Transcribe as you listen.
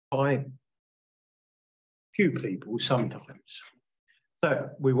by few people sometimes. So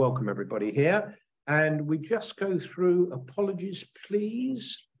we welcome everybody here, and we just go through apologies,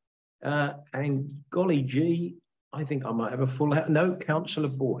 please. And golly gee, I think I might have a full house. No,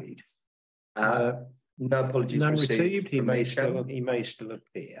 Councillor Boyd. No apologies None received. He may still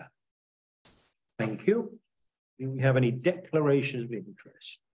appear. Thank you. Do we have any declarations of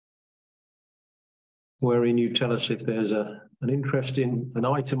interest? Wherein you tell us if there's an interest in an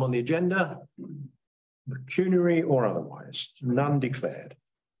item on the agenda, pecuniary or otherwise. None declared.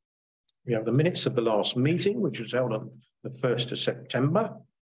 We have the minutes of the last meeting, which was held on the 1st of September.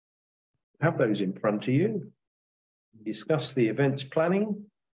 Have those in front of you. Discuss the events planning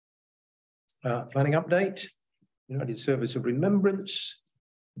update, United Service of Remembrance,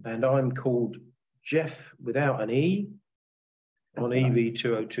 and I'm called Jeff without an E on EV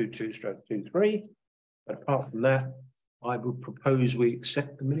 2022/23. But apart from that, I would propose we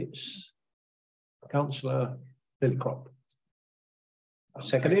accept the minutes. Councillor Lillicrop.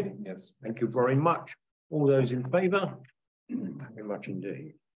 Seconded? Yes. Thank you very much. All those in favour? Very much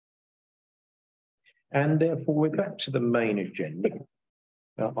indeed. And therefore, we're back to the main agenda.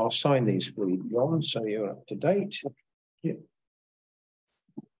 I'll sign these for you, John, so you're up to date. Yeah.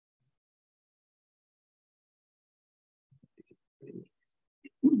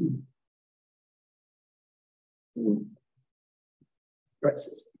 Right.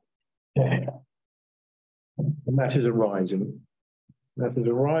 Yeah. Matters arising. Matters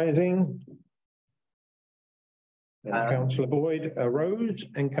arising. And Councillor Boyd arose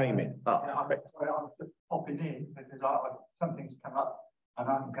and came in. Sorry, I was just popping in because something's come up and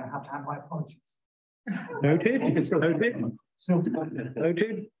I'm going to have my apologies. Noted. Noted.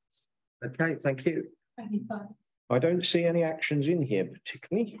 Noted. Okay, thank you. I don't see any actions in here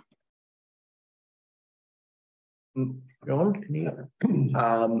particularly. John, can you?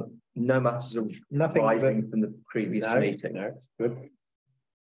 No matters arising from the previous meeting. No, good.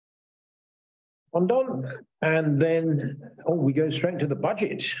 On done. And then, we go straight to the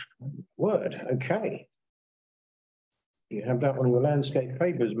budget. Word, okay. You have that on your landscape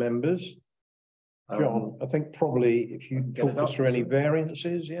papers, members. John, I think probably if you talk us through any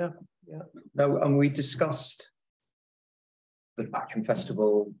variances, yeah. No, and we discussed the Thatcham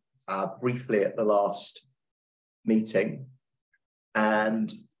Festival briefly at the last meeting,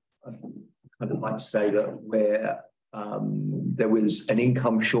 and I'd kind of like to say that there was an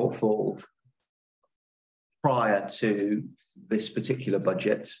income shortfall prior to this particular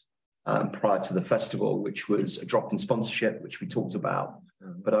budget, prior to the festival, which was a drop in sponsorship, which we talked about.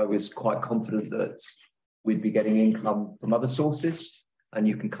 But I was quite confident that we'd be getting income from other sources. And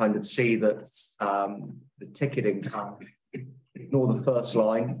you can kind of see that the ticket income, ignore the first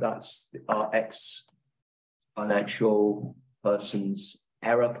line, that's our ex-financial person's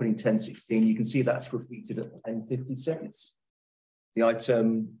error, putting 1016. You can see that's repeated at 1056. The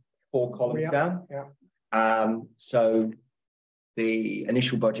item 4 columns down. Yeah. So the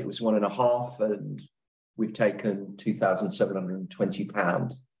initial budget was £1.5, and we've taken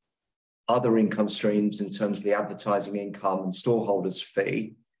 £2,720. Other income streams in terms of the advertising income and storeholders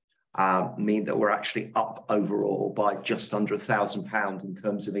fee mean that we're actually up overall by just under £1,000 in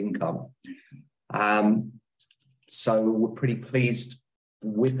terms of income. So we're pretty pleased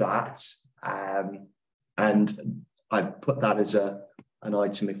with that. And I've put that as an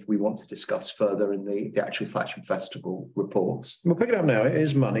item if we want to discuss further in the actual Thatcham Festival reports. We'll pick it up now. It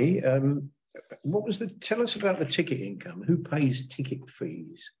is money. Tell us about the ticket income. Who pays ticket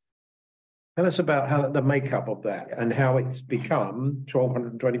fees? Tell us about how the makeup of that and how it's become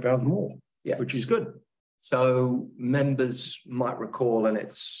 £1,220 more, which is good. So members might recall, and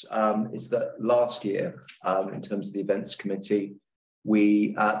is that last year, in terms of the events committee,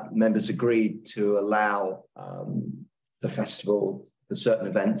 we members agreed to allow the festival for certain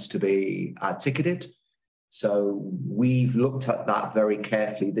events to be ticketed. So we've looked at that very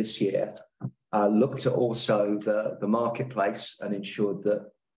carefully this year, looked at also the marketplace and ensured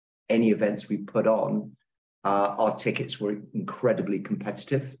that any events we put on, our tickets were incredibly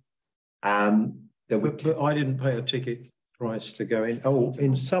competitive. But I didn't pay a ticket price to go in. Oh,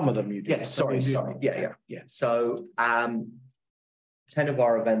 in some of them you did. Yes, sorry. Yeah. So 10 of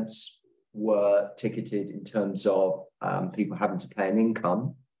our events were ticketed in terms of people having to pay an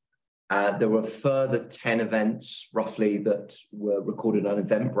income. There were further 10 events roughly that were recorded on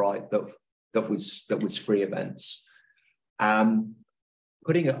Eventbrite that was free events.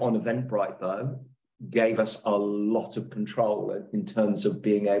 Putting it on Eventbrite though gave us a lot of control in terms of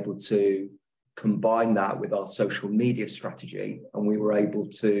being able to combine that with our social media strategy, and we were able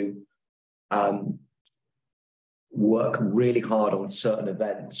to work really hard on certain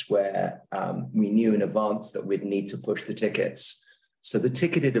events where we knew in advance that we'd need to push the tickets. So the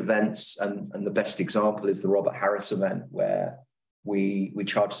ticketed events, and the best example is the Robert Harris event, where we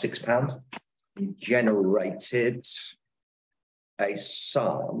charged £6. We generated a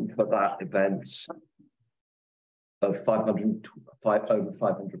sum for that event of over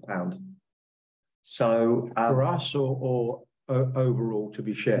 £500. So For us or overall to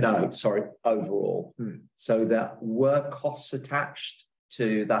be shared? no, sorry, overall. So there were costs attached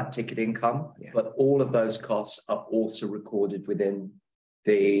to that ticket income, but all of those costs are also recorded within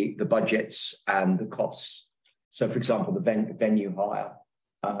the budgets and the costs. So, for example, the venue hire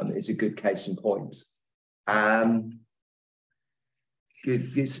is a good case in point.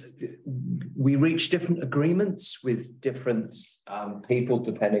 We reach different agreements with different people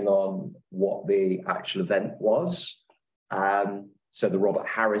depending on what the actual event was. So the Robert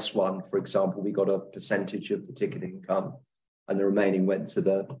Harris one, for example, we got a percentage of the ticket income, and the remaining went to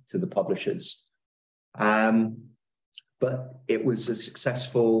the publishers. But it was a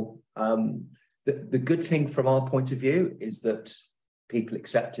successful. The good thing from our point of view is that people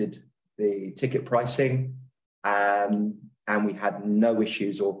accepted the ticket pricing, and we had no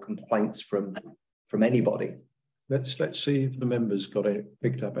issues or complaints from anybody. Let's see if the members got it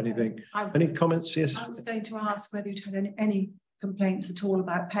picked up. Anything? Any comments? Yes. I was going to ask whether you'd had any complaints at all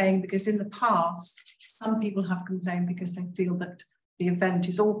about paying, because in the past, some people have complained because they feel that the event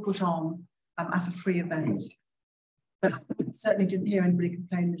is all put on as a free event. But I certainly didn't hear anybody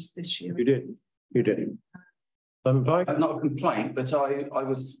complain this year. You did. You did. Not a complaint, but I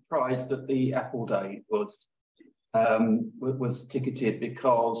was surprised that the Apple Day was ticketed,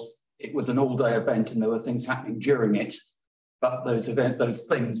 because it was an all-day event and there were things happening during it, but those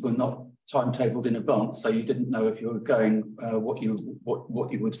things were not timetabled in advance, so you didn't know if you were going what you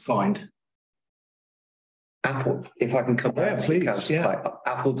would find. Apple, if I can come back to you,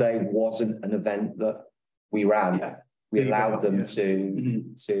 Apple Day wasn't an event that we ran. Yeah. We allowed them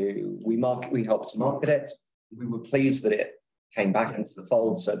we helped to market it. We were pleased that it came back into the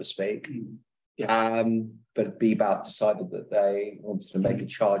fold, so to speak. But BBAT decided that they wanted to make a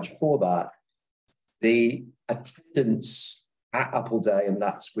charge for that. The attendance at Apple Day, and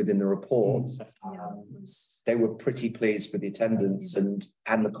that's within the report, they were pretty pleased with the attendance and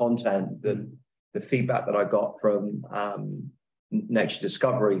the content. The feedback that I got from Nature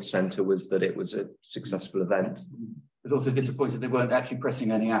Discovery Centre was that it was a successful event. I was also disappointed they weren't actually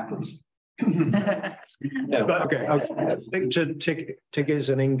pressing any apples. Okay. Stick to tickets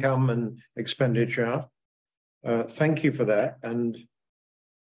and income and expenditure. Thank you for that. And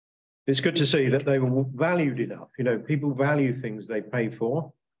it's good to see that they were valued enough. You know, people value things they pay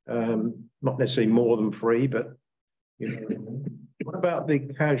for, not necessarily more than free, but you know. What about the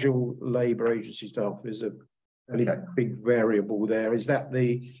casual labour agency staff? Is a really big variable there. Is that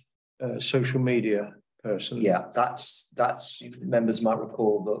the social media person? Yeah, that's members might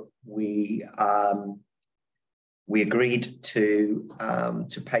recall that we agreed to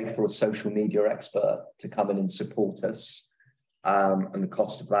pay for a social media expert to come in and support us, and the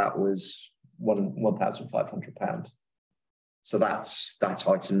cost of that was £1,500. So that's that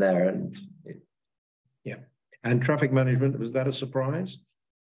item there, and and traffic management, was that a surprise?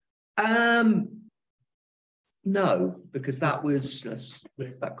 No, because that was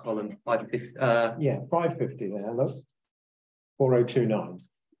where's that column? 550. 550 there. Look, 4029.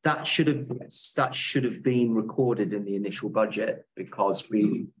 That should have been recorded in the initial budget, because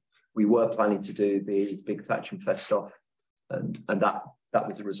we were planning to do the big Thatcham Festival, and that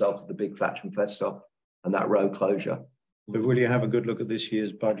was a result of the big Thatcham Festival and that road closure. But will you have a good look at this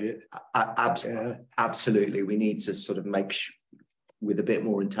year's budget? Absolutely. We need to sort of make with a bit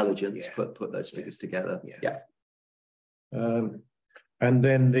more intelligence put those figures together. And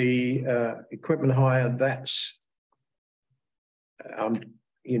then the equipment hire, that's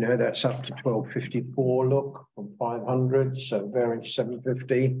you know, that's up to 1254, look, from 500, so variance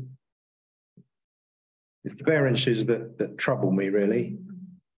 750. It's the variances that trouble me, really.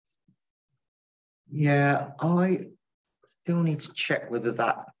 Yeah, I still need to check whether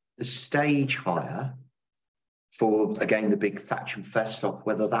the stage hire for, again, the big Thatcham Festival,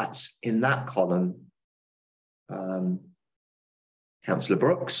 whether that's in that column, Councillor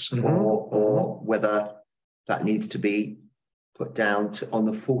Brooks, or whether that needs to be put down to on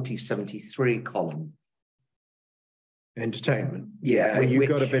the 4073 column. Entertainment. You've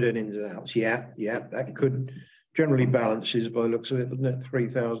got a bit of ins and outs. That could generally balances by the looks of it, doesn't it?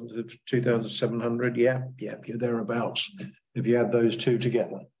 3,000 to 2,700. Yeah, thereabouts. If you add those two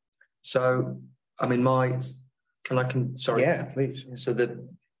together. So, I mean, sorry. Yeah, please. So that,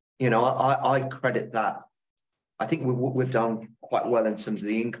 you know, I credit that I think we've done quite well in terms of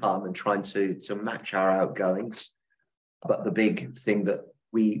the income and trying to match our outgoings. But the big thing that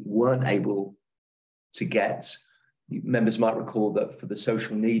we weren't able to get, members might recall that for the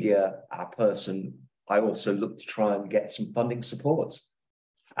social media person, I also looked to try and get some funding support.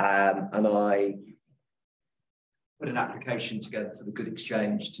 And I put an application together for the Good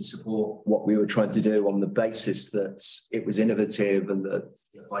Exchange to support what we were trying to do on the basis that it was innovative and that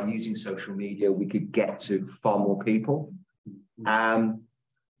by using social media, we could get to far more people. I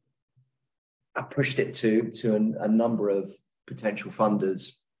pushed it to a number of potential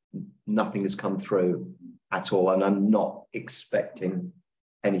funders. Nothing has come through at all, and I'm not expecting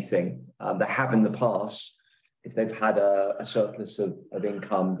anything. They have in the past. If they've had a surplus of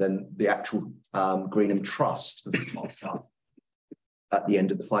income, then the actual Greenham Trust has popped up at the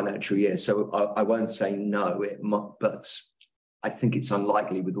end of the financial year. So I won't say no, but I think it's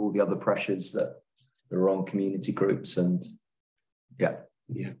unlikely with all the other pressures that are on community groups and yeah.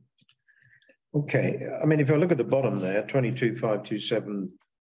 Okay, I mean, if I look at the bottom there, 22,527,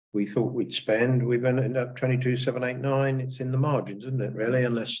 we thought we'd spend, we've ended up 22,789. It's in the margins, isn't it, really?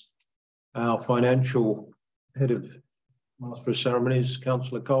 Unless our financial head of Master of Ceremonies,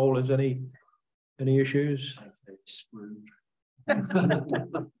 Councillor Cole, has any issues?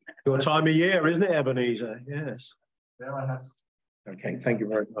 Your time of year, isn't it, Ebenezer? Yes. There I have. Okay, thank you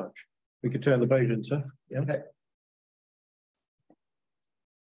very much. We could turn the page in, sir. Yeah. Okay.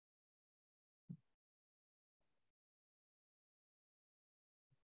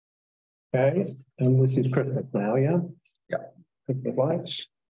 Okay, and this is Christmas now, yeah? Yeah. Christmas lights.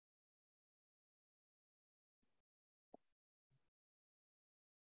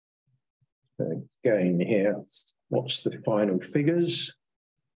 Again here, what's the final figures?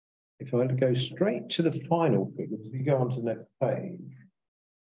 If I were to go straight to the final figures, if you go on to the next page,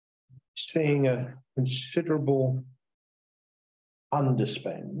 seeing a considerable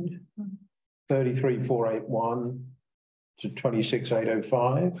underspend, 33,481 to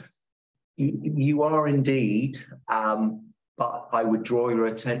 26,805. You are indeed, but I would draw your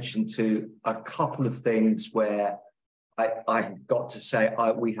attention to a couple of things where I got to say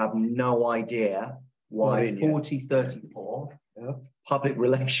we have no idea why 4034 public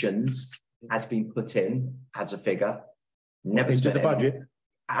relations has been put in as a figure. Never into the budget.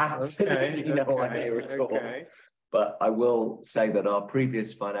 Absolutely no idea at all. But I will say that our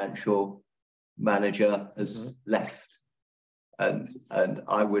previous financial manager has left. And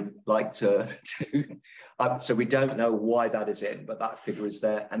I would like to so we don't know why that is in, but that figure is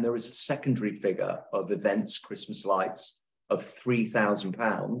there. And there is a secondary figure of events, Christmas lights of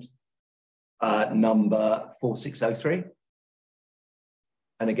 £3,000, number 4603.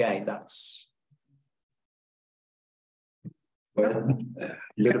 And again, that's a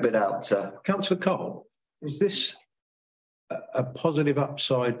little bit out. Councillor Cole, is this a positive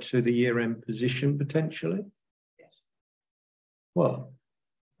upside to the year-end position potentially? Well,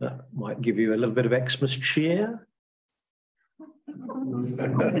 that might give you a little bit of Xmas cheer.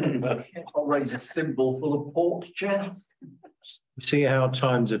 I'll raise a symbol full of port, Chair. See how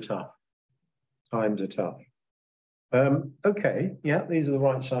times are tough. Times are tough. Okay, yeah, these are the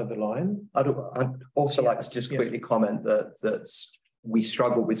right side of the line. I'd also like to just quickly comment that we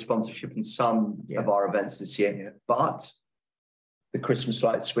struggled with sponsorship in some of our events this year, but the Christmas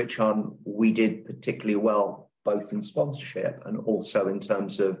light switch on, we did particularly well, both in sponsorship and also in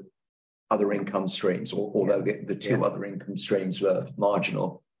terms of other income streams, although the two other income streams were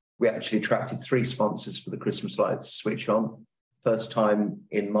marginal. We actually attracted 3 sponsors for the Christmas lights switch on. First time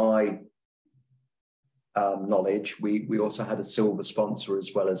in my knowledge, we also had a silver sponsor as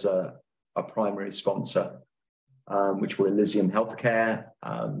well as a primary sponsor, which were Elysium Healthcare,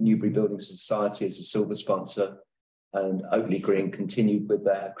 Newbury Building Society as a silver sponsor, and Oakley Green continued with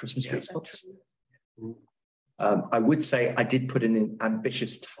their Christmas tree sponsor. I would say I did put an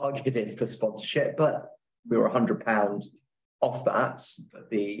ambitious target in for sponsorship, but we were £100 off that. But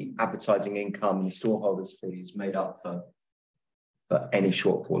the advertising income and storeholders fees made up for any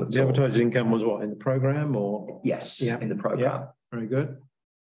shortfall. The advertising income was what, in the programme or? Yes, in the programme. Yeah, very good.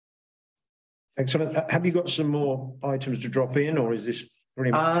 Excellent. Have you got some more items to drop in, or is this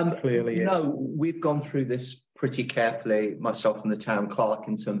pretty much clearly it? No, we've gone through this pretty carefully, myself and the town clerk,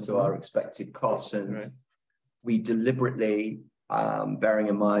 in terms of our expected costs, and we deliberately, bearing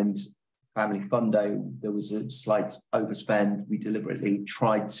in mind Family Fun Day, there was a slight overspend. We deliberately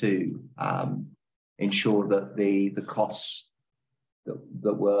tried to ensure that the costs that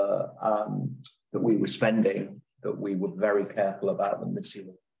we were spending, that we were very careful about them this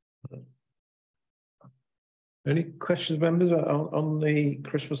year. Any questions, members, on the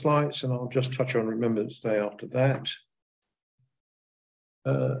Christmas lights? And I'll just touch on Remembrance Day after that.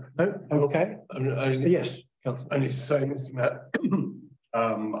 No, okay. Yes. Only to say, Mr. Matt,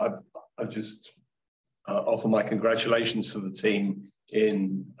 I just offer my congratulations to the team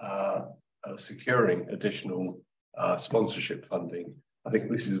in securing additional sponsorship funding. I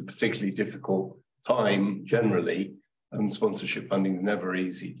think this is a particularly difficult time generally, and sponsorship funding is never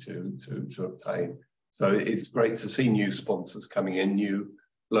easy to obtain. So it's great to see new sponsors coming in, new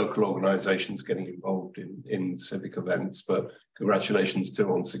local organisations getting involved in civic events, but congratulations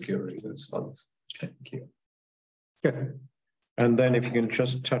too on securing those funds. Thank you. Good. And then if you can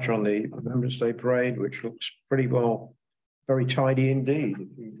just touch on the Remembrance Day parade, which looks pretty well, very tidy indeed.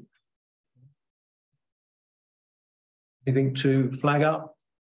 Anything to flag up?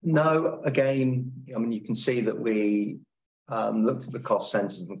 No, again, I mean, you can see that we looked at the cost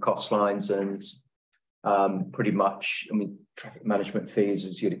centres and cost lines, and pretty much, I mean, traffic management fees,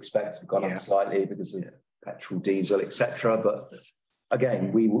 as you'd expect, have gone up slightly because of petrol, diesel, etc. But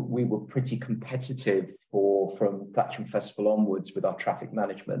again, we were pretty competitive from Thatcham Festival onwards with our traffic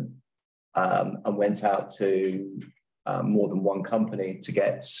management, and went out to more than one company to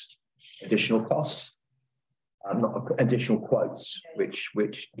get additional costs, not additional quotes,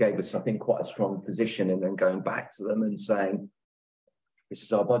 which gave us, I think, quite a strong position, and then going back to them and saying, this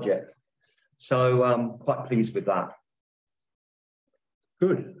is our budget. So I'm quite pleased with that.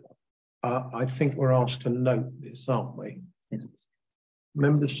 Good. I think we're asked to note this, aren't we? Yes.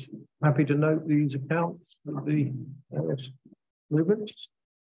 Members happy to note these accounts of the movements?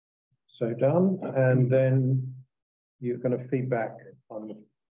 So done. And then you're going to feedback on the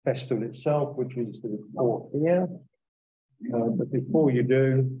festival itself, which is the report here. But before you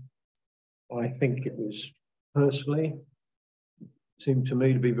do, I think it was personally seemed to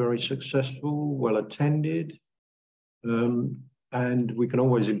me to be very successful, well attended, and we can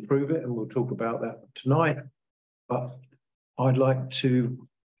always improve it, and we'll talk about that tonight. But I'd like to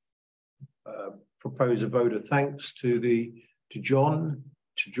propose a vote of thanks to John,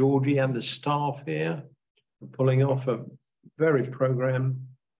 to Georgie, and the staff here for pulling off a very programme,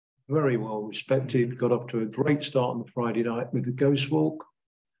 very well respected. Got up to a great start on the Friday night with the Ghost Walk,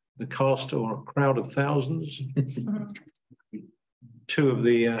 the cast or a crowd of thousands. Two of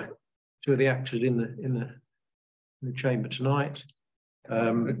the actors in the chamber tonight,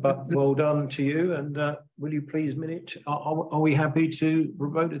 but well done to you. And will you please minute? Are we happy to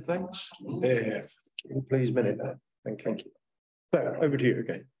vote of thanks? Yes. Please minute that. Thank you. So over to you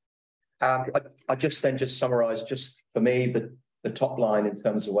again. I just summarise, just for me, the top line in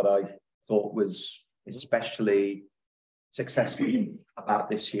terms of what I thought was especially successful about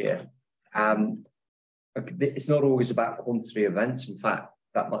this year. It's not always about quantity events. In fact,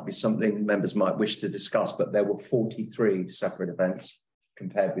 that might be something members might wish to discuss, but there were 43 separate events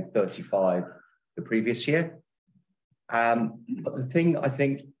compared with 35 the previous year. But the thing I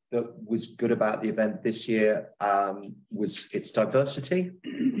think that was good about the event this year was its diversity,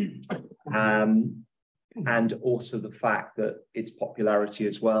 and also the fact that its popularity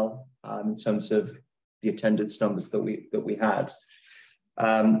as well, in terms of the attendance numbers that we had.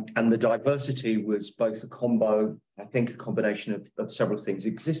 And the diversity was both a combination of several things: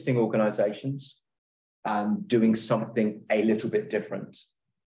 existing organisations doing something a little bit different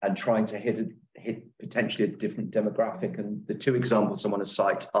and trying to hit potentially a different demographic. And the two examples I want to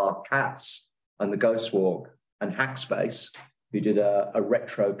cite are Cats and the Ghost Walk, and Hackspace, who did a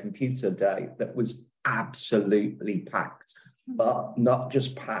retro computer day that was absolutely packed, but not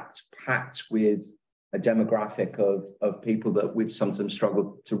just packed with a demographic of people that we've sometimes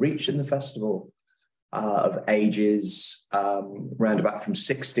struggled to reach in the festival, of ages round about from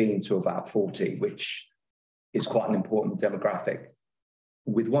 16 to about 40, which is quite an important demographic,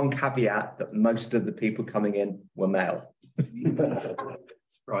 with one caveat that most of the people coming in were male.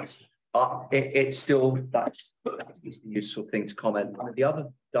 Right. It's still that's a useful thing to comment. I mean, the other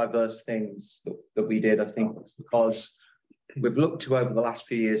diverse things that we did, I think, was because we've looked to, over the last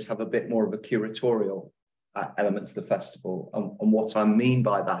few years, have a bit more of a curatorial element to the festival. And what I mean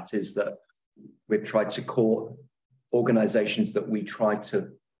by that is that we've tried to court organisations that we'd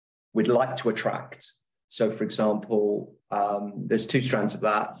like to attract. So, for example, there's two strands of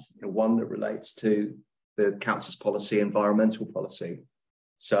that. One that relates to the council's policy, environmental policy.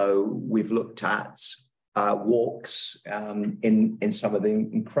 So we've looked at walks in some of the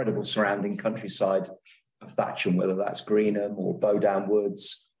incredible surrounding countryside of Thatcham, whether that's Greenham or Bowdown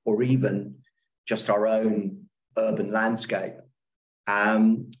Woods, or even just our own urban landscape.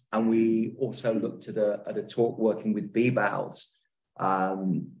 And we also looked at a talk working with BBOWs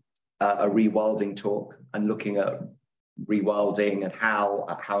a rewilding talk and looking at rewilding and how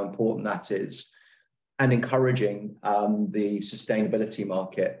important that is, and encouraging the sustainability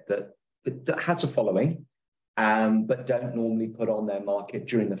market that has a following, but don't normally put on their market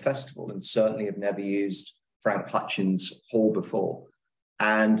during the festival, and certainly have never used Frank Hutchins' hall before.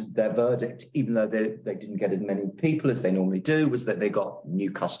 And their verdict, even though they didn't get as many people as they normally do, was that they got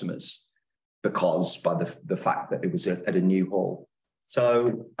new customers because by the fact that it was at a new hall.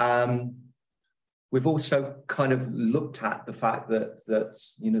 So we've also kind of looked at the fact that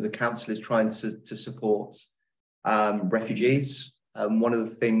the council is trying to support refugees. One of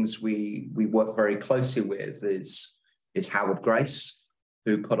the things we work very closely with is Howard Grace,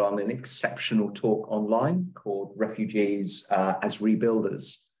 who put on an exceptional talk online called Refugees as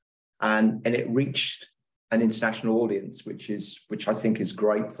Rebuilders. And it reached an international audience, which I think is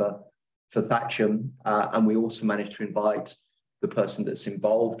great for Thatcham. And we also managed to invite the person that's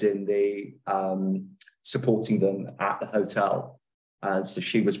involved in the supporting them at the hotel. So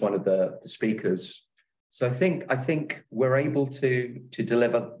she was one of the speakers. So I think we're able to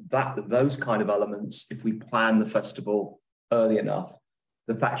deliver those kind of elements if we plan the festival early enough.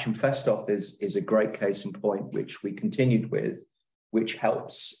 The Thatcham Festival is a great case in point, which we continued with, which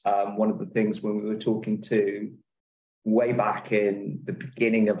helps. One of the things when we were talking to way back in the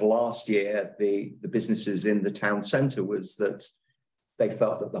beginning of last year, the businesses in the town centre, was that they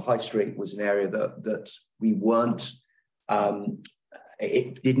felt that the high street was an area that we weren't,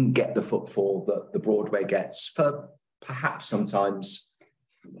 it didn't get the footfall that the Broadway gets for perhaps sometimes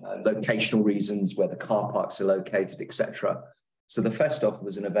locational reasons, where the car parks are located, etc. So the Festival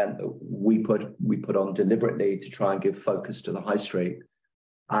was an event that we put on deliberately to try and give focus to the high street.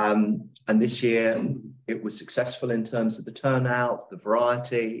 And this year it was successful in terms of the turnout, the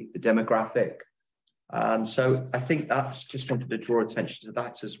variety, the demographic. So I think that's just wanted to draw attention to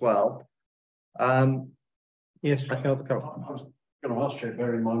that as well. Yes, I was going to ask you,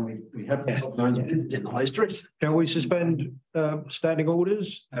 bear in mind we have lived in the high street. Shall we suspend standing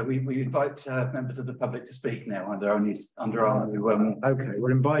orders? We invite members of the public to speak now under our new. Okay,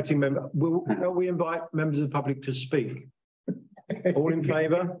 we're inviting members. Will we invite members of the public to speak? All in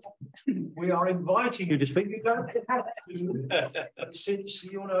favour? We are inviting you to speak. You don't have to. Since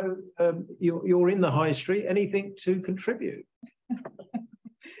you're in the high street, anything to contribute?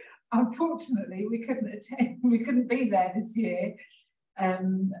 Unfortunately, we couldn't attend. We couldn't be there this year.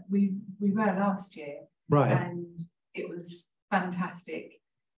 We were last year, right? And it was fantastic.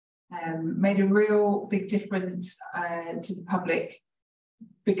 Made a real big difference to the public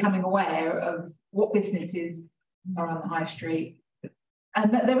becoming aware of what businesses are on the high street,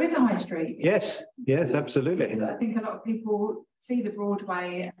 and that there is a high street. Yes, yes, absolutely. So I think a lot of people see the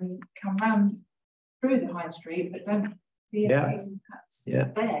Broadway and come round through the high street, but don't see anything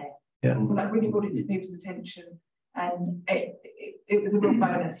there. Yeah. So that really brought it to people's attention, and it was a real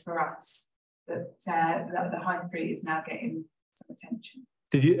bonus for us that the high street is now getting some attention.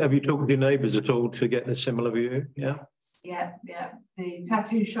 Have you talked with your neighbours at all to get a similar view? Yeah. Yeah. The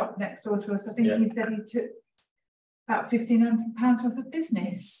tattoo shop next door to us, I think he said he took about £1,500 worth of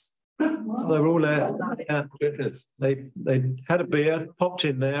business. Well, they were all there. Yeah. They had a beer, popped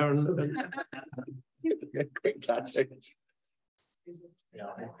in there, and quick tattoo.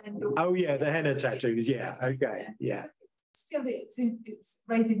 Oh yeah, the henna tattoos. Yeah. Okay. Yeah. Still, it's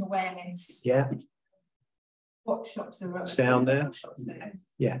raising awareness. Yeah. What shops are it's down there?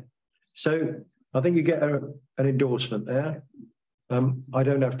 Yeah. So I think you get an endorsement there. I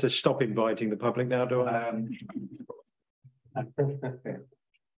don't have to stop inviting the public now, do I?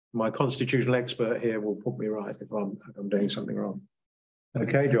 My constitutional expert here will put me right if I'm doing something wrong.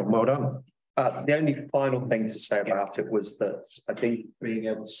 Okay, John. Well done. The only final thing to say about it was that I think being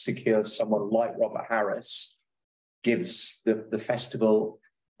able to secure someone like Robert Harris gives the festival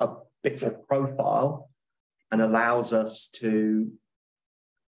a bit of profile and allows us to,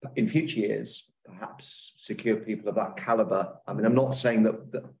 in future years, perhaps secure people of that calibre. I mean, I'm not saying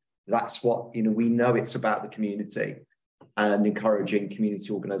that's what, we know it's about the community and encouraging community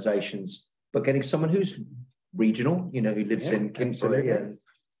organisations, but getting someone who's regional, who lives in Kingsbury, and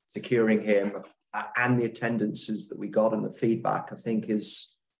securing him and the attendances that we got and the feedback, I think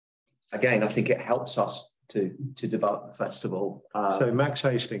I think it helps us to develop the festival. So Max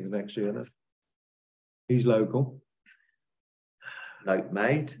Hastings next year, then. He's local. Note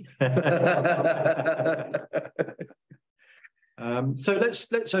made. So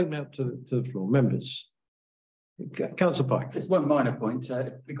let's open up to the floor. Members. Councillor Pike. There's one minor point.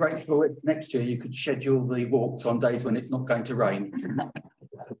 It'd be grateful if next year you could schedule the walks on days when it's not going to rain.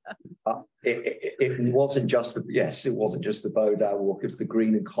 it wasn't just the, yes, it wasn't just the Bowdow Walk, it was the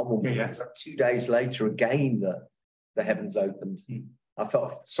Green and Common Walk. Yeah. 2 days later, again, the heavens opened. I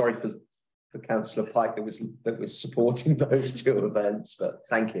felt sorry for Councillor Pike that was supporting those two events, but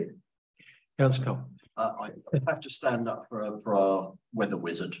thank you. Councillor, I have to stand up for our weather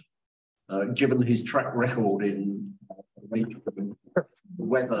wizard. Given his track record in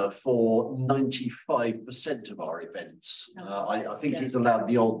weather for 95% of our events, I think he's allowed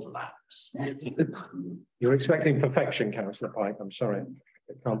the odd lapse. you're expecting perfection, Councillor Pike. I'm sorry,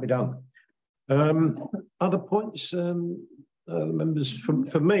 it can't be done. Other points, members.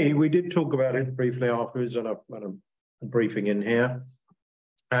 For me, we did talk about it briefly afterwards on a briefing in here,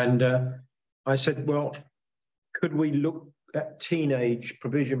 and I said, well, could we look at teenage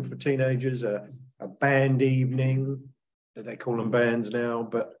provision for teenagers, a band evening? They call them bands now,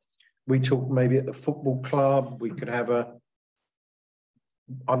 but we talked maybe at the football club, we could have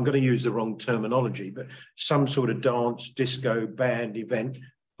I'm going to use the wrong terminology, but some sort of dance, disco, band event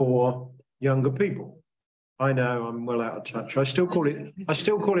for younger people. I know I'm well out of touch. I still call it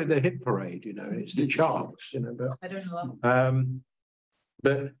the hit parade, you know, it's the charts, you know, but I don't know.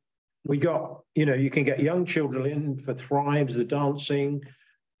 But we got, you know, you can get young children in for Thrives, the dancing,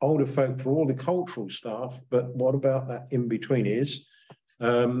 older folk for all the cultural stuff. But what about that in between is,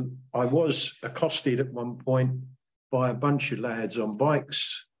 I was accosted at one point by a bunch of lads on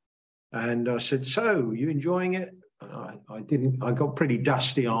bikes. And I said, so you enjoying it? I didn't, I got a pretty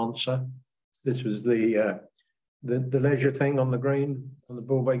dusty answer. This was the leisure thing on the green, on the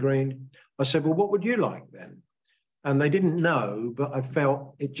Bullbay Green. I said, well, what would you like then? And they didn't know, but I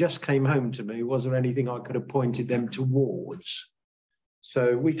felt it just came home to me. Was there anything I could have pointed them towards?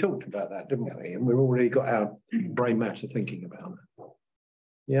 So we talked about that, didn't we? And we've already got our brain matter thinking about that.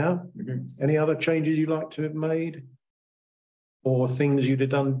 Yeah? Mm-hmm. Any other changes you'd like to have made? Or things you'd have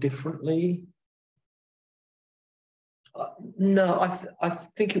done differently? No, I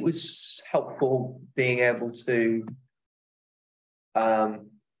think it was helpful being able to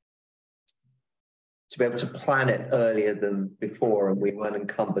be able to plan it earlier than before, and we weren't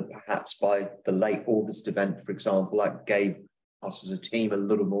encumbered perhaps by the late August event, for example, that gave us as a team a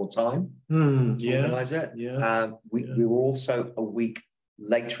little more time to organise it. Yeah. We were also a week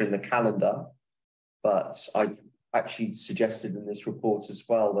later in the calendar, but I actually suggested in this report as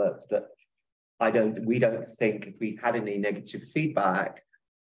well that we don't think if we had any negative feedback,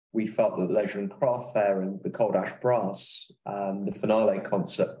 we felt that Leisure and Craft Fair and the Cold Ash Brass, the finale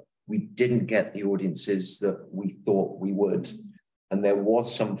concert, we didn't get the audiences that we thought we would. And there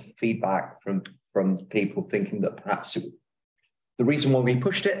was some feedback from people thinking that perhaps the reason why we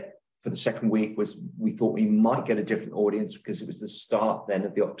pushed it for the second week was we thought we might get a different audience because it was the start then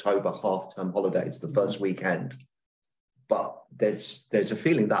of the October half-term holidays, the first weekend. But there's a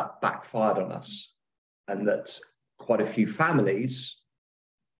feeling that backfired on us and that quite a few families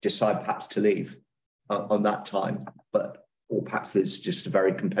decide perhaps to leave on that time, or perhaps there's just a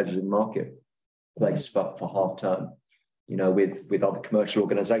very competitive marketplace for half term, you know, with other commercial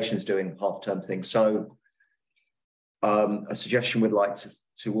organisations doing half term things. So a suggestion we'd like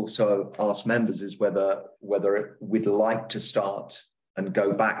to also ask members is whether we'd like to start and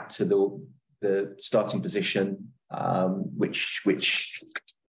go back to the starting position, which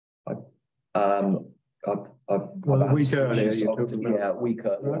I've a week earlier. Yeah, a week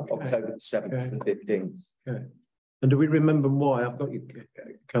earlier, okay. October the 7th to the 15th. Okay. And do we remember why? I've got you,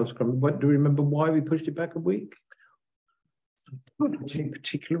 Councillor Crumley. Do we remember why we pushed it back a week? Any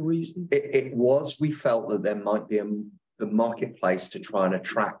particular reason? It was, we felt that there might be the marketplace to try and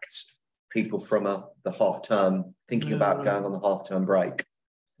attract people from the half term, thinking about going on the half term break,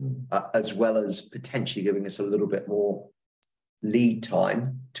 as well as potentially giving us a little bit more lead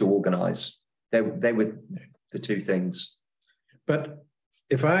time to organise. They were the two things. But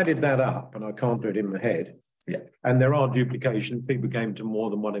if I added that up, and I can't do it in my head, yeah, and there are duplications, people came to more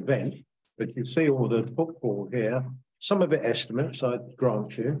than one event, but you see all the football here, some of it estimates, I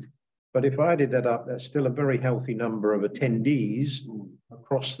grant you, but if I added that up, that's still a very healthy number of attendees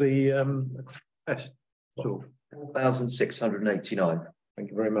across the festival. 4,689. Thank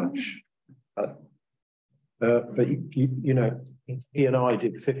you very much. But you know, he and I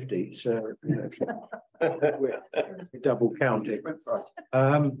did 50, so you know, we double counted.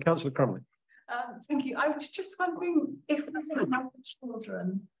 Councillor Crumley. Thank you. I was just wondering if we have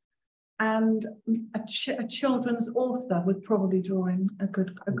children, and a children's author would probably draw in a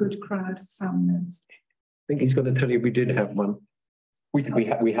good crowd of families. I think he's going to tell you we did have one. We had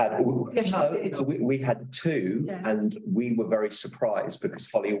two, yes. And we were very surprised because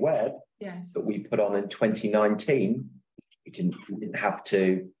Holly Webb, yes, that we put on in 2019, we didn't have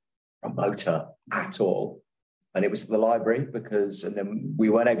to promoter at all. And it was the library and then we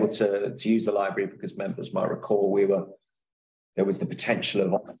weren't able to use the library because members might recall there was the potential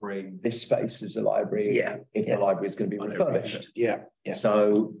of offering this space as a library if the library is going to be refurbished. Yeah.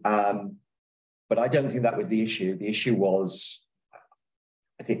 So, but I don't think that was the issue. The issue was,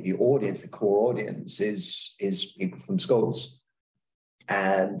 I think the audience, the core audience is people from schools.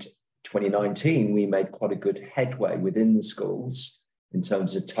 And 2019, we made quite a good headway within the schools in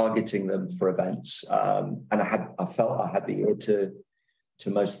terms of targeting them for events. And I felt I had the ear to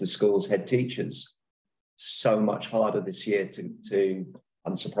most of the schools' head teachers. So much harder this year to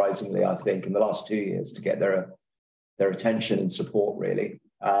unsurprisingly, I think, in the last 2 years to get their attention and support, really.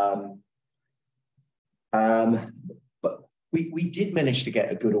 But we did manage to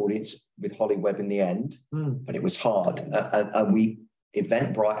get a good audience with Holly Webb in the end, but it was hard. And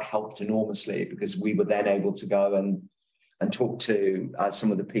Eventbrite helped enormously because we were then able to go and talk to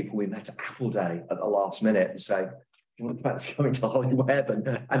some of the people we met at Apple Day at the last minute and say, you want to fancy coming to Holly Webb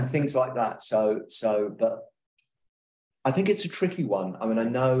and things like that. But I think it's a tricky one. I mean, I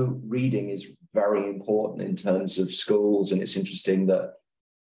know reading is very important in terms of schools, and it's interesting that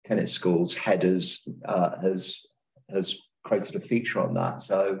Kennett School's head has created a feature on that.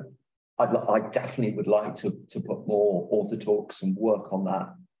 So I definitely would like to put more author talks and work on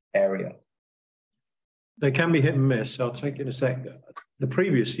that area. They can be hit and miss. I'll take it in a sec. The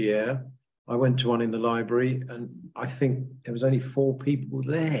previous year, I went to one in the library and I think there was only 4 people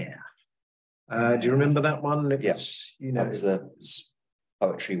there. Do you remember that one? It was, that was the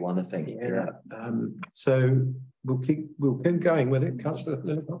poetry one, I think. Yeah. So we'll keep going with it. Councillor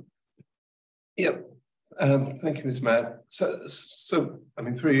Lilliput. Yeah. Thank you, Ms. Mayor. So I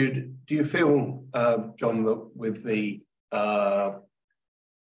mean, through you, do you feel, John, that with the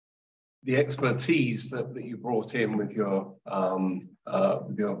expertise that you brought in with your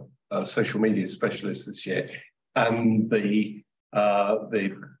social media specialist this year, and the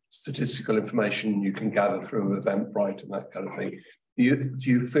statistical information you can gather through Eventbrite and that kind of thing, do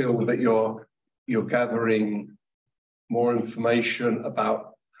you feel that you're gathering more information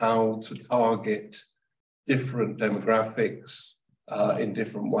about how to target different demographics in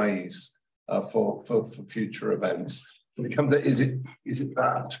different ways for future events? Is it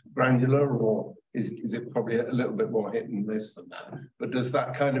that granular, or is it probably a little bit more hit and miss than that? But does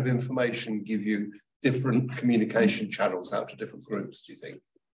that kind of information give you different communication channels out to different groups, do you think?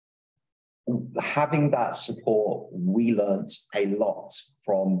 Having that support, we learnt a lot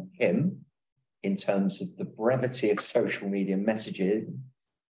from him in terms of the brevity of social media messaging,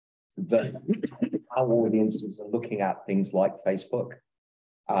 that our audiences are looking at things like Facebook.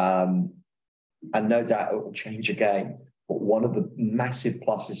 And no doubt it will change again. But one of the massive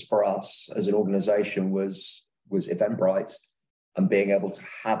pluses for us as an organisation was Eventbrite, and being able to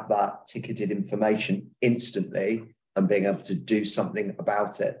have that ticketed information instantly and being able to do something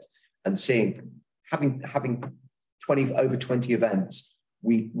about it. And having over 20 events,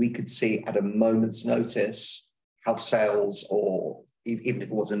 we could see at a moment's notice how sales, or even if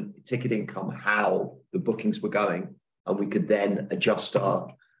it wasn't ticket income, how the bookings were going, and we could then adjust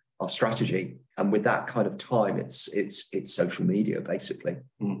our strategy. And with that kind of time, it's social media basically.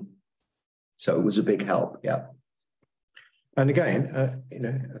 So it was a big help. Yeah. And again,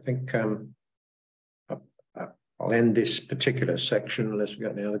 I think I'll end this particular section, unless we've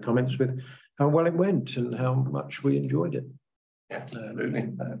got any other comments, with how well it went and how much we enjoyed it. Absolutely.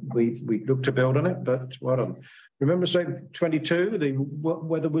 We looked to build on it, but well done. Remembrance Day 22, the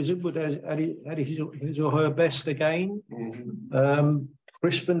Weather Wizard would had his or her best again.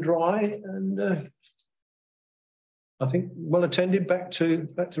 Crisp and dry, and I think well attended. Back to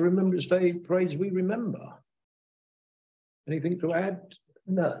Remembrance Day parades we remember. Anything to add?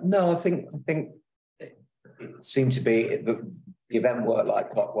 No. I think it seemed to be the event worked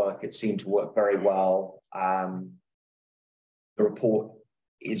like clockwork. It seemed to work very well. The report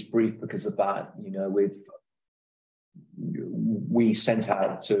is brief because of that. We sent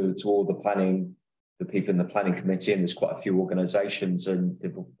out to all the people in the planning committee, and there's quite a few organisations, and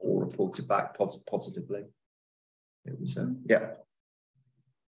they've all reported back positively. It was, yeah.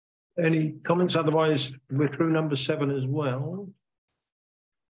 Any comments? Otherwise, we're through number 7 as well.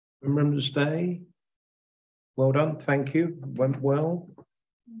 Remembrance Day. Well done, thank you. Went well.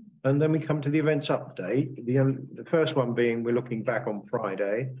 And then we come to the events update. The first one being we're looking back on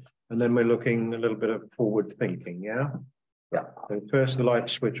Friday, and then we're looking a little bit of forward thinking. Yeah. Yeah. So first, the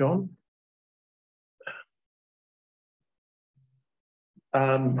lights switch on.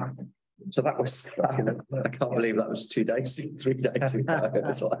 So that was, I can't believe that was 2 days, 3 days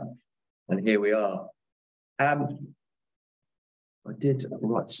ago. And here we are. I did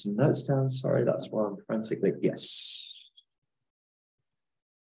write some notes down. Sorry, that's why I'm frantically. Yes.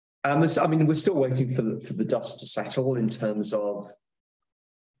 I mean, we're still waiting for the dust to settle in terms of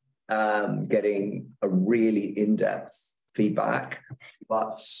getting a really in-depth feedback,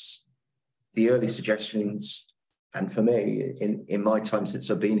 but the early suggestions, and for me, in my time since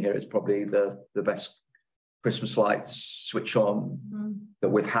I've been here, it's probably the best Christmas lights switch on that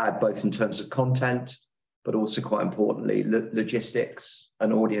we've had, both in terms of content, but also quite importantly, logistics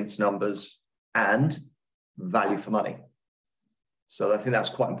and audience numbers and value for money. So I think that's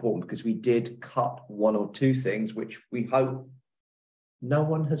quite important because we did cut one or two things, which we hope no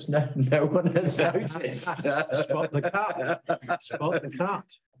one has noticed. Spot the cut. Spot the cut.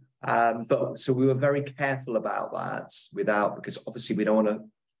 But so we were very careful about that because obviously we don't want to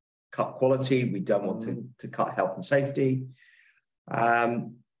cut quality. We don't want to cut health and safety.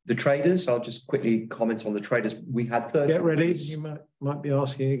 The traders, I'll just quickly comment on the traders. We had 30. Get ready. You might be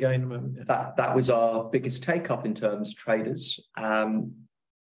asking again in a moment. That was our biggest take up in terms of traders.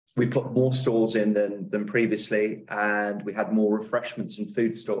 We put more stalls in than previously, and we had more refreshments and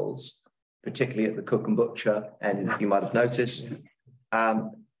food stalls, particularly at the cook and butcher. And you might have noticed,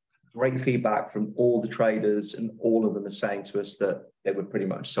 great feedback from all the traders, and all of them are saying to us that they were pretty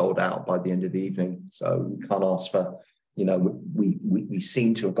much sold out by the end of the evening. So we can't ask for, you know, we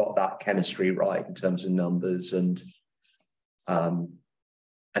seem to have got that chemistry right in terms of numbers and the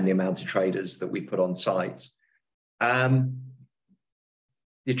amount of traders that we put on site.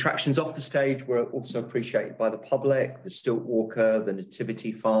 The attractions off the stage were also appreciated by the public. The Stilt Walker, the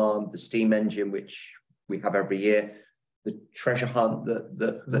Nativity Farm, the steam engine, which we have every year, the treasure hunt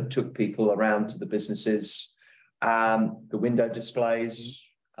that took people around to the businesses, the window displays,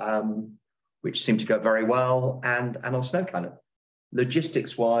 which seemed to go very well, and our snow cannon.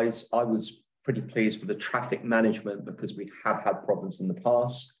 Logistics-wise, I was pretty pleased with the traffic management because we have had problems in the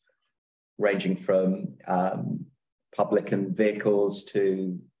past, ranging from public and vehicles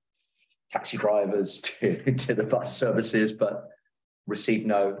to taxi drivers to the bus services, but received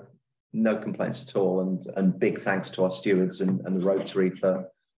no complaints at all. And big thanks to our stewards and the Rotary for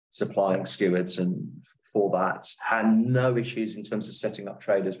supplying stewards and for that. And no issues in terms of setting up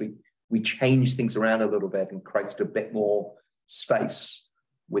traders. We changed things around a little bit and created a bit more space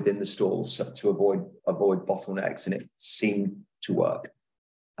within the stalls to avoid bottlenecks, and it seemed to work.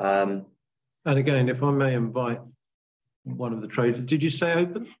 And again, if I may invite one of the traders, did you stay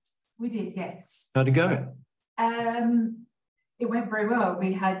open? We did, yes. How'd it go? It went very well.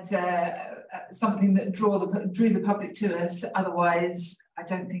 We had something that drew the public to us. Otherwise, I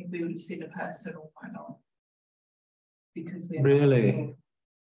don't think we would have seen a person, or might not. Because we really,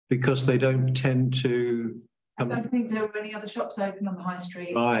 because they don't tend to. I don't think there were any other shops open on the high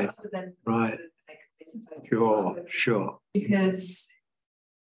street. Right. Other than right. Sure. Because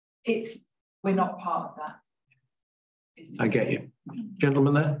we're not part of that. I get you.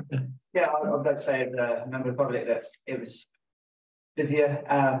 Gentleman there? Yeah, I'd like to say as a member of the public that it was busier,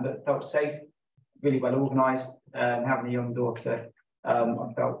 but felt safe, really well organised. Having a young daughter, I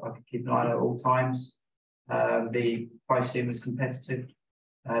felt I could keep an eye on her at all times. The pricing was competitive.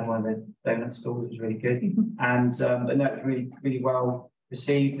 One of the donut stalls was really good. And but no, it was really well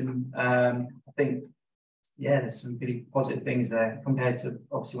received. And I think, yeah, there's some really positive things there compared to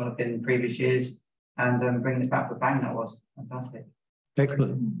obviously when I've been in previous years. And bringing it back with a bang, that was fantastic.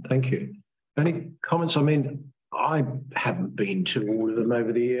 Excellent, thank you. Any comments? I mean, I haven't been to all of them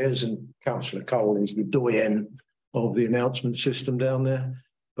over the years, and Councillor Cole is the doyen of the announcement system down there.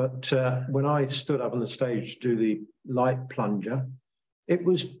 But when I stood up on the stage to do the light plunger, it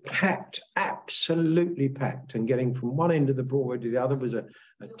was packed, absolutely packed, and getting from one end of the Broadway to the other was a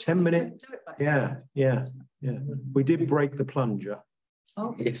 10-minute. Yeah. We did break the plunger.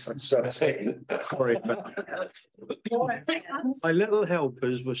 Oh. Yes, I'm sorry. My little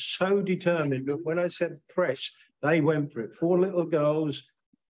helpers were so determined that when I said press, they went for it. 4 little girls.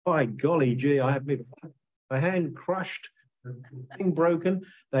 By golly gee, I had my hand crushed, thing broken.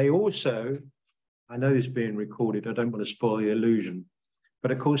 They also, I know this is being recorded, I don't want to spoil the illusion,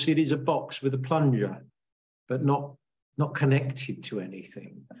 but of course it is a box with a plunger, but not connected to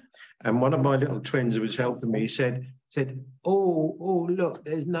anything. And one of my little twins who was helping me said, oh, look,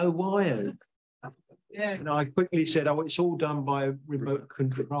 there's no wires. Yeah. And I quickly said, oh, it's all done by remote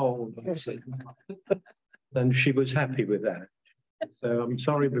control. And she was happy with that. So I'm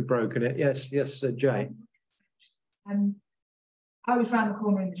sorry we've broken it. Yes, Jay. I was round the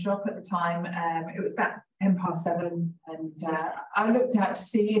corner in the shop at the time. It was about 7:10, and I looked out to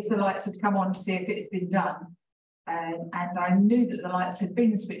see if the lights had come on, to see if it had been done. And I knew that the lights had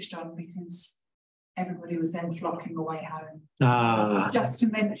been switched on because everybody was then flocking away home. Just to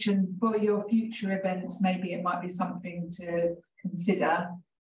mention for your future events, maybe it might be something to consider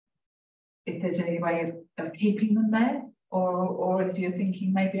if there's any way of keeping them there, or if you're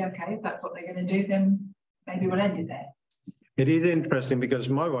thinking maybe, okay, if that's what they're going to do, then maybe we'll end it there. It is interesting because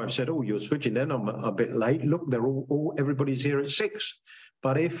my wife said, "Oh, you're switching then. I'm a bit late. Look, they're all everybody's here at 6.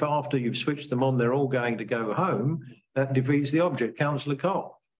 But if after you've switched them on, they're all going to go home, that defeats the object." Councillor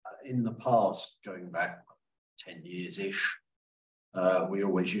Cole. In the past, going back 10 years-ish, we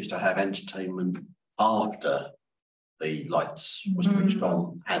always used to have entertainment after the lights were switched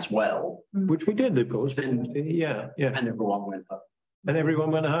on as well. Which we did, of course. Yeah. And everyone went home. And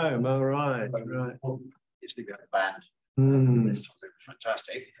everyone went home. All right, right. It's the band. Mm. It was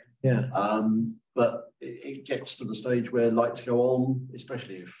fantastic. Yeah. But it gets to the stage where lights go on,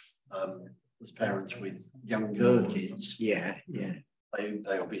 especially if there's parents with younger kids. Yeah.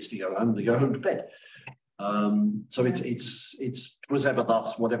 They obviously go home. They go home to bed. So it was ever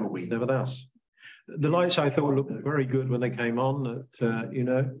thus, whatever we. Never thus. The lights I thought looked very good when they came on. You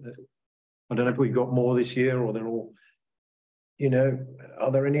know, I don't know if we got more this year or they're all. You know, are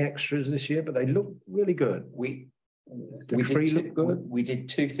there any extras this year? But they look really good. We did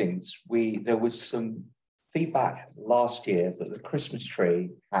two things. There was some feedback last year that the Christmas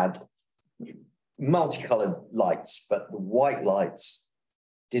tree had multicolored lights, but the white lights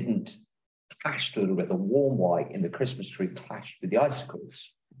didn't clash a little bit. The warm white in the Christmas tree clashed with the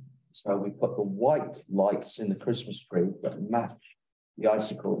icicles. So we put the white lights in the Christmas tree that match the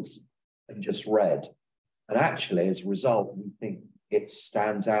icicles and just red. And actually, as a result, we think it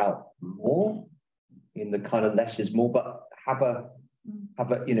stands out more in the kind of less is more, but have a,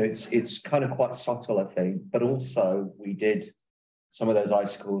 you know, it's kind of quite subtle, I think. But also we did, some of those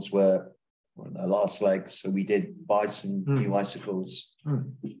icicles were on their last legs. So we did buy some new icicles.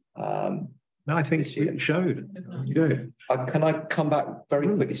 No, I think it showed. Good. Can I come back very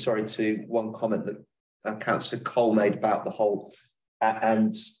quickly, sorry, to one comment that Councillor Cole made about the whole,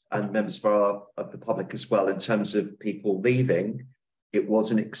 and members of the public as well, in terms of people leaving. It was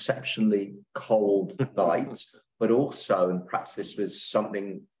an exceptionally cold night, but also, and perhaps this was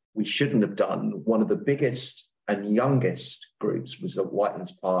something we shouldn't have done, one of the biggest and youngest groups was at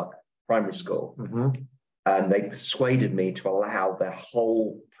Whitelands Park Primary School. And they persuaded me to allow their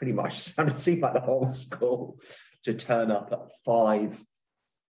whole, pretty much, it seemed like the whole school, to turn up at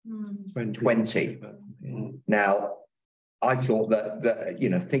 5:20. Now, I thought that, you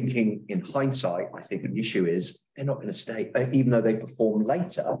know, thinking in hindsight, I think the issue is they're not going to stay, even though they perform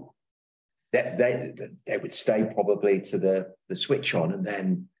later, they would stay probably to the switch on, and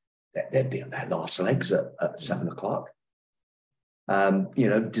then they'd be on their last legs at 7 o'clock. You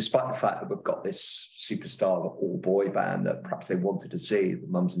know, despite the fact that we've got this superstar all boy band that perhaps they wanted to see, the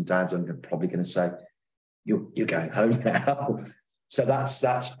mums and dads are probably going to say, you're going home now. So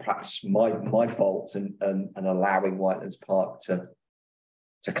that's perhaps my fault and allowing Whitelands Park to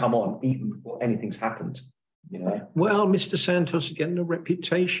come on even before anything's happened. You know. Well, Mr. Santos is getting a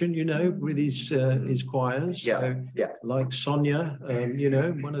reputation, you know, with his choirs. Yeah. Like Sonia, you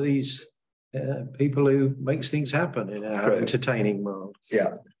know, one of these people who makes things happen in our entertaining world.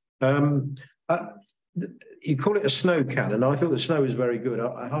 Yeah. You call it a snow cannon. I thought the snow was very good.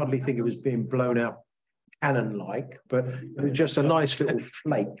 I hardly think it was being blown out cannon-like, but it was just a nice little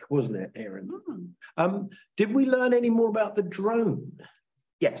flake, wasn't it, Aaron? Did we learn any more about the drone?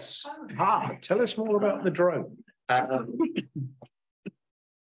 Yes. Tell us more about the drone.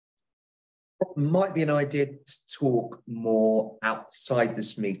 Might be an idea to talk more outside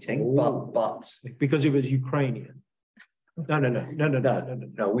this meeting, but because it was Ukrainian. No.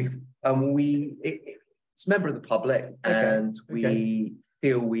 It's a member of the public, and we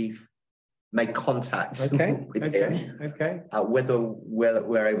feel we've made contact with him. Whether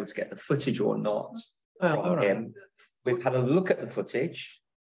we're able to get the footage or not from him. We've had a look at the footage,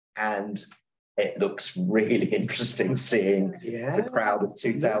 and it looks really interesting seeing the crowd of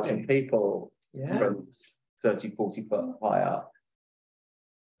 2,000 people from 30, 40 foot high up.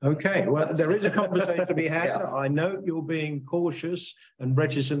 Okay, well, there is a conversation to be had. I know you're being cautious and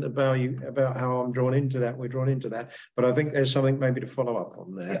reticent about how I'm drawn into that. We're drawn into that, but I think there's something maybe to follow up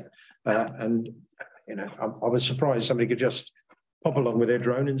on there. And you know, I was surprised somebody could just pop along with their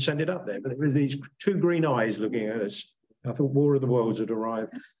drone and send it up there. But there was these two green eyes looking at us. I thought War of the Worlds had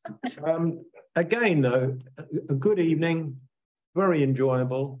arrived. Again, though, a good evening, very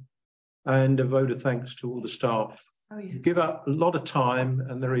enjoyable, and a vote of thanks to all the staff. Give up a lot of time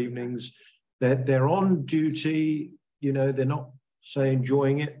and their evenings. They're on duty, you know, they're not, say,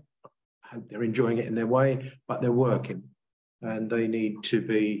 enjoying it. I hope they're enjoying it in their way, but they're working and they need to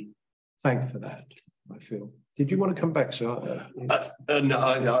be thanked for that, I feel. Did you want to come back, sir?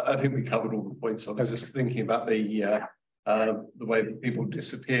 No, I think we covered all the points. I was just thinking about the way that people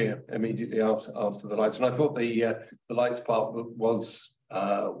disappear immediately after the lights, and I thought the lights part was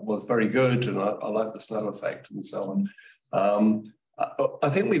very good, and I like the snow effect and so on. I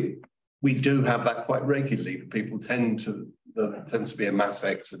think we do have that quite regularly. People tends to be a mass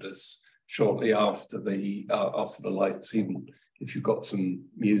exodus shortly after the lights, even if you've got some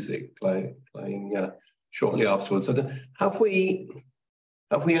music playing shortly afterwards. And have we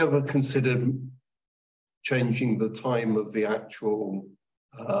ever considered changing the time of the actual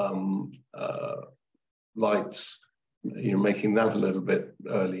lights? Making that a little bit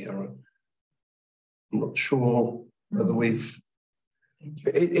earlier. I'm not sure whether we've.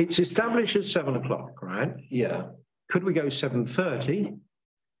 It's established at 7 o'clock, right? Yeah. Could we go 7:30?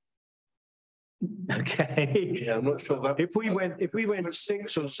 Okay. Yeah, I'm not sure that. If we went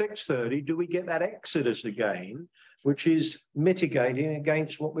 6 or 6:30, do we get that exodus again, which is mitigating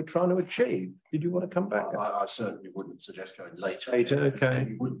against what we're trying to achieve? Did you want to come back? I certainly wouldn't suggest going later.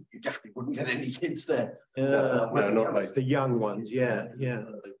 Okay. You definitely wouldn't get any kids there. No, not later. The young ones, yeah.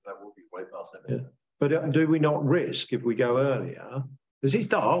 That will be way past that. Yeah. But do we not risk if we go earlier? Because it's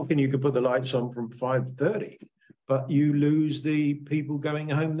dark and you could put the lights on from 5:30, but you lose the people going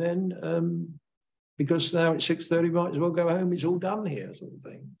home then. Because now it's 6:30, might as well go home. It's all done here, sort of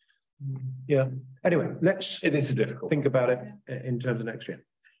thing. Yeah. Anyway, it is difficult. Think about it in terms of next year.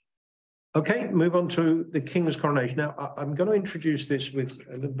 Okay, move on to the King's coronation. Now, I'm going to introduce this with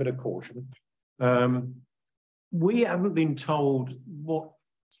a little bit of caution. We haven't been told what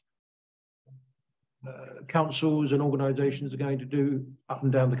councils and organisations are going to do up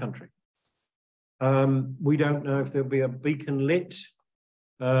and down the country. We don't know if there'll be a beacon lit.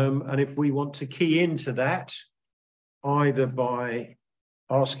 And if we want to key into that, either by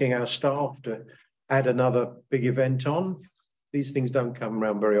asking our staff to add another big event on, these things don't come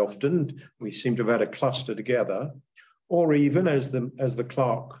around very often. We seem to have had a cluster together, or even as the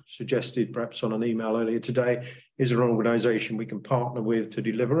clerk suggested, perhaps on an email earlier today, is there an organisation we can partner with to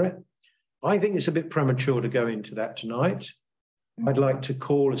deliver it? I think it's a bit premature to go into that tonight. I'd like to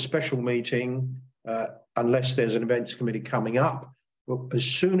call a special meeting, unless there's an events committee coming up. Well, as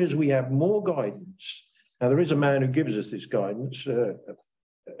soon as we have more guidance, now there is a man who gives us this guidance. I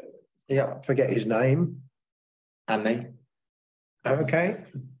forget his name. And me. Okay.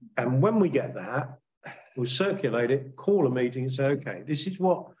 And when we get that, we'll circulate it, call a meeting and say, okay, this is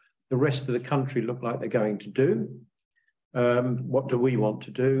what the rest of the country look like they're going to do. What do we want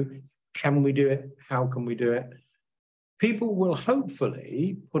to do? Can we do it? How can we do it? People will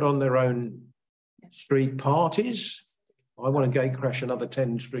hopefully put on their own street parties. I want to gate crash another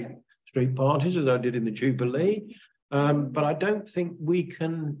 10 street parties as I did in the Jubilee. But I don't think we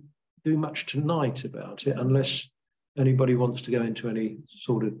can do much tonight about it unless anybody wants to go into any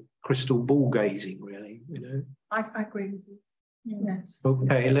sort of crystal ball gazing, really, I agree with you. Yes.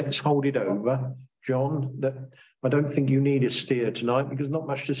 Okay, let's hold it over. John, I don't think you need a steer tonight because not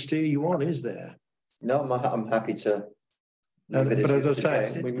much to steer you on, is there? No, I'm happy to. But as I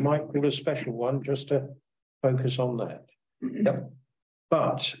say, we might call a special one just to focus on that. Yep.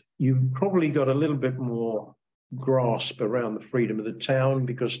 But you've probably got a little bit more grasp around the freedom of the town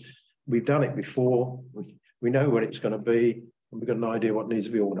because we've done it before. We know what it's going to be, and we've got an idea what needs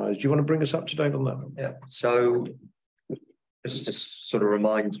to be organised. Do you want to bring us up to date on that? Yeah. So just to sort of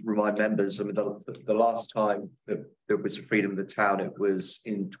remind members, I mean, the last time that there was the freedom of the town, it was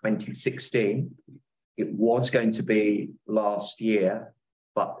in 2016. It was going to be last year,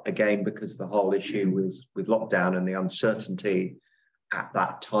 but again, because the whole issue was with lockdown and the uncertainty at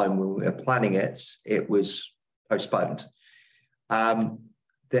that time when we were planning it, it was postponed.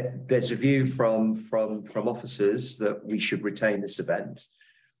 There's a view from officers that we should retain this event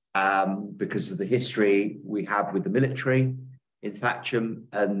because of the history we have with the military in Thatcham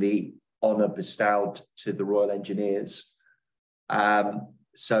and the honour bestowed to the Royal Engineers.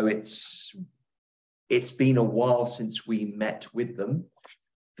 So it's been a while since we met with them.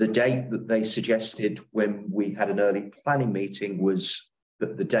 The date that they suggested when we had an early planning meeting was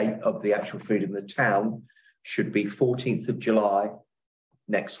that the date of the actual freedom of the town should be 14th of July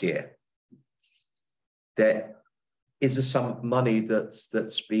next year. There is a sum of money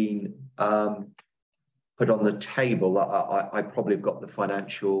that's been put on the table. I probably have got the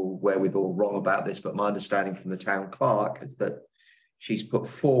financial wherewithal wrong about this, but my understanding from the town clerk is that she's put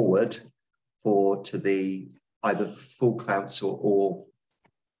forward to the either full council or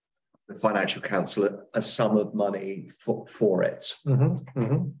the financial council a sum of money for it.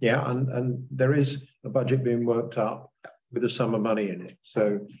 Yeah, and there is a budget being worked up with a sum of money in it.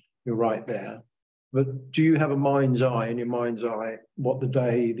 So you're right there. But do you have a mind's eye, in your mind's eye, what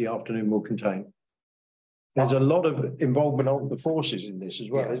the afternoon will contain? There's a lot of involvement of the forces in this as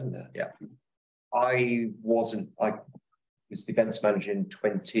well, isn't there? Yeah. I was the events manager in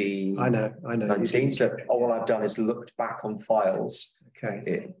 2019. I know. So all I've done is looked back on files.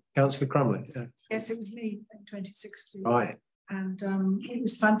 Okay. Councillor Crumley. Yeah. Yes, it was me in 2016. Right. And it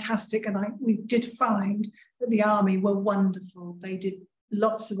was fantastic. And we did find that the army were wonderful. They did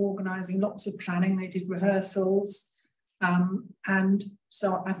lots of organising, lots of planning. They did rehearsals. And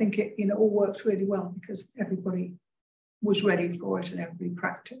so I think it, all worked really well because everybody was ready for it and everybody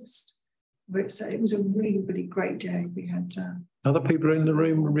practiced. But it was a really, really great day. We had other people in the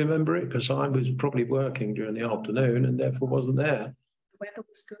room remember it because I was probably working during the afternoon and therefore wasn't there. The weather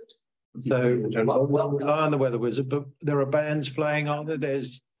was good. So we'll rely on the weather wizard, but there are bands playing, aren't there?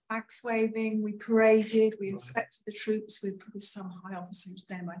 There's flags waving, we paraded, we inspected the troops with some high officer whose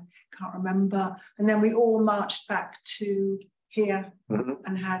name I can't remember. And then we all marched back to here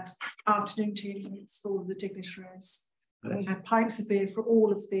and had afternoon tea for all of the dignitaries. And we had pints of beer for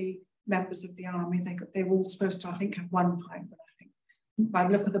all of the members of the army. They were all supposed to, I think, have one pint, but I think by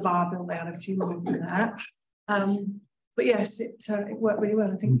the look of the bar bill, they had a few more than that. But yes, it worked really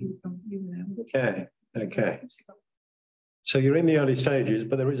well. I think you were there. Okay. So you're in the early stages,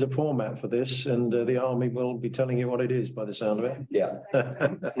 but there is a format for this, and the army will be telling you what it is by the sound of it. Yeah.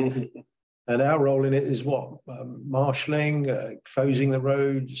 And our role in it is what? Marshalling, closing the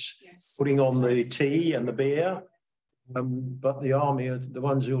roads, putting on the tea and the beer. But the army are the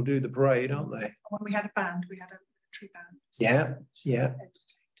ones who'll do the parade, aren't they? When we had a band, we had a military band. So Yeah.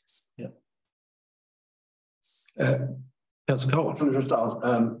 Councillor Cole.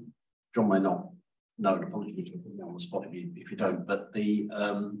 John may not know, and apologies to put me on the spot if you don't, but the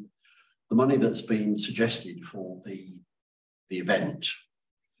money that's been suggested for the event,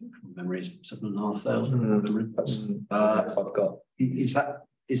 from memory, is 7,500. I've got. Is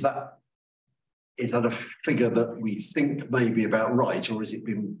that a figure that we think may be about right, or has it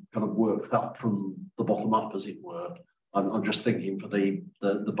been kind of worked up from the bottom up, as it were? I'm just thinking for the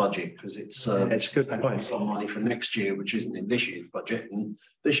budget, because it's good point. Some money for next year, which isn't in this year's budget, and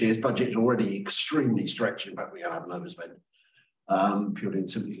this year's budget is already extremely stretched. In fact, we're going to have an overspend, purely and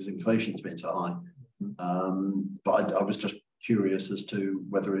simply because inflation's been so high. But I was just curious as to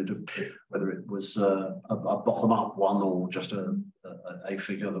whether it was a bottom up one or just a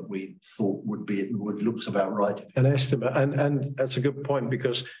figure that we thought would looks about right. An estimate, and that's a good point,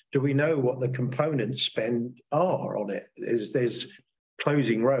 because do we know what the components spend are on it? There's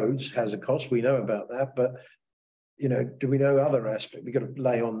closing roads has a cost, we know about that, but do we know other aspects? We've got to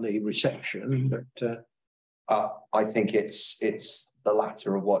lay on the reception, but I think it's the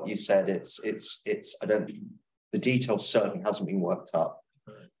latter of what you said. The detail certainly hasn't been worked up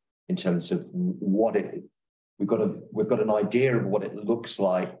in terms of what it. We've got an idea of what it looks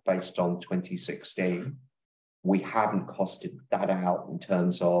like based on 2016. We haven't costed that out in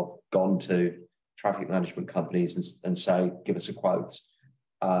terms of gone to traffic management companies and say, give us a quote,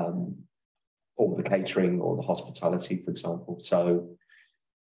 or the catering or the hospitality, for example. So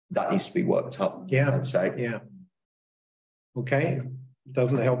that needs to be worked up. Yeah, I'd say. Yeah. Okay.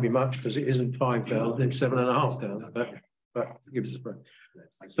 Doesn't help you much because it isn't 5,000, it's 7,500, but gives us a break.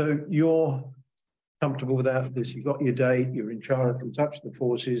 So you're comfortable with that? You've got your date, you're in charge, in touch with the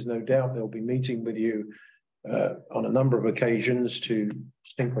forces, no doubt they'll be meeting with you on a number of occasions to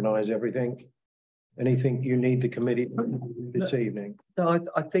synchronise everything. Anything you need the committee this evening? No,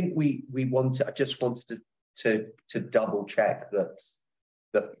 I think I just wanted to double check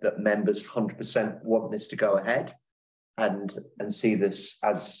that members 100% want this to go ahead. And see this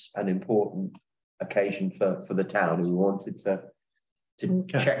as an important occasion for the town. We wanted to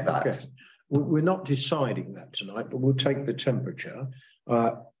check that. Okay. We're not deciding that tonight, but we'll take the temperature.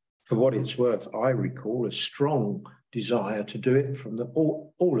 For what it's worth, I recall a strong desire to do it from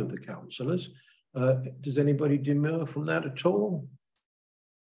all of the councillors. Does anybody demur from that at all?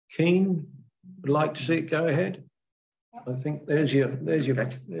 Keen? Would like to see it go ahead? I think there's your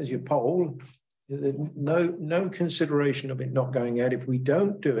poll. No consideration of it not going ahead. If we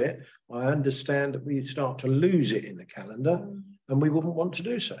don't do it, I understand that we start to lose it in the calendar, and we wouldn't want to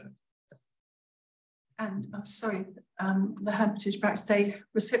do so. And I'm sorry, the Hermitage, perhaps they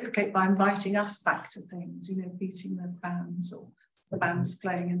reciprocate by inviting us back to things, beating the bands or the bands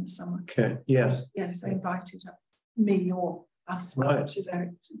playing in the summer. Okay, yes. So, yes, they invited me or us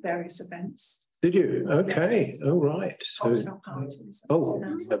to various events. Did you? Okay, yes. All right. So,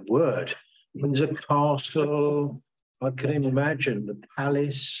 the word. Windsor Castle, I can imagine the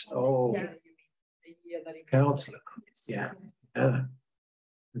palace. Oh, councillor. Yeah.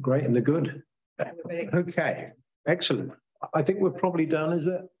 The great and the good. Everybody. Okay, excellent. I think we're probably done. Has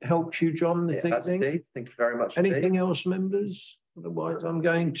it helped you, John, this That's evening? indeed. Thank you very much. Anything else, members? Otherwise, I'm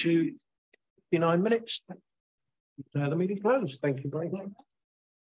going to 59 minutes. The meeting closed. Thank you very much.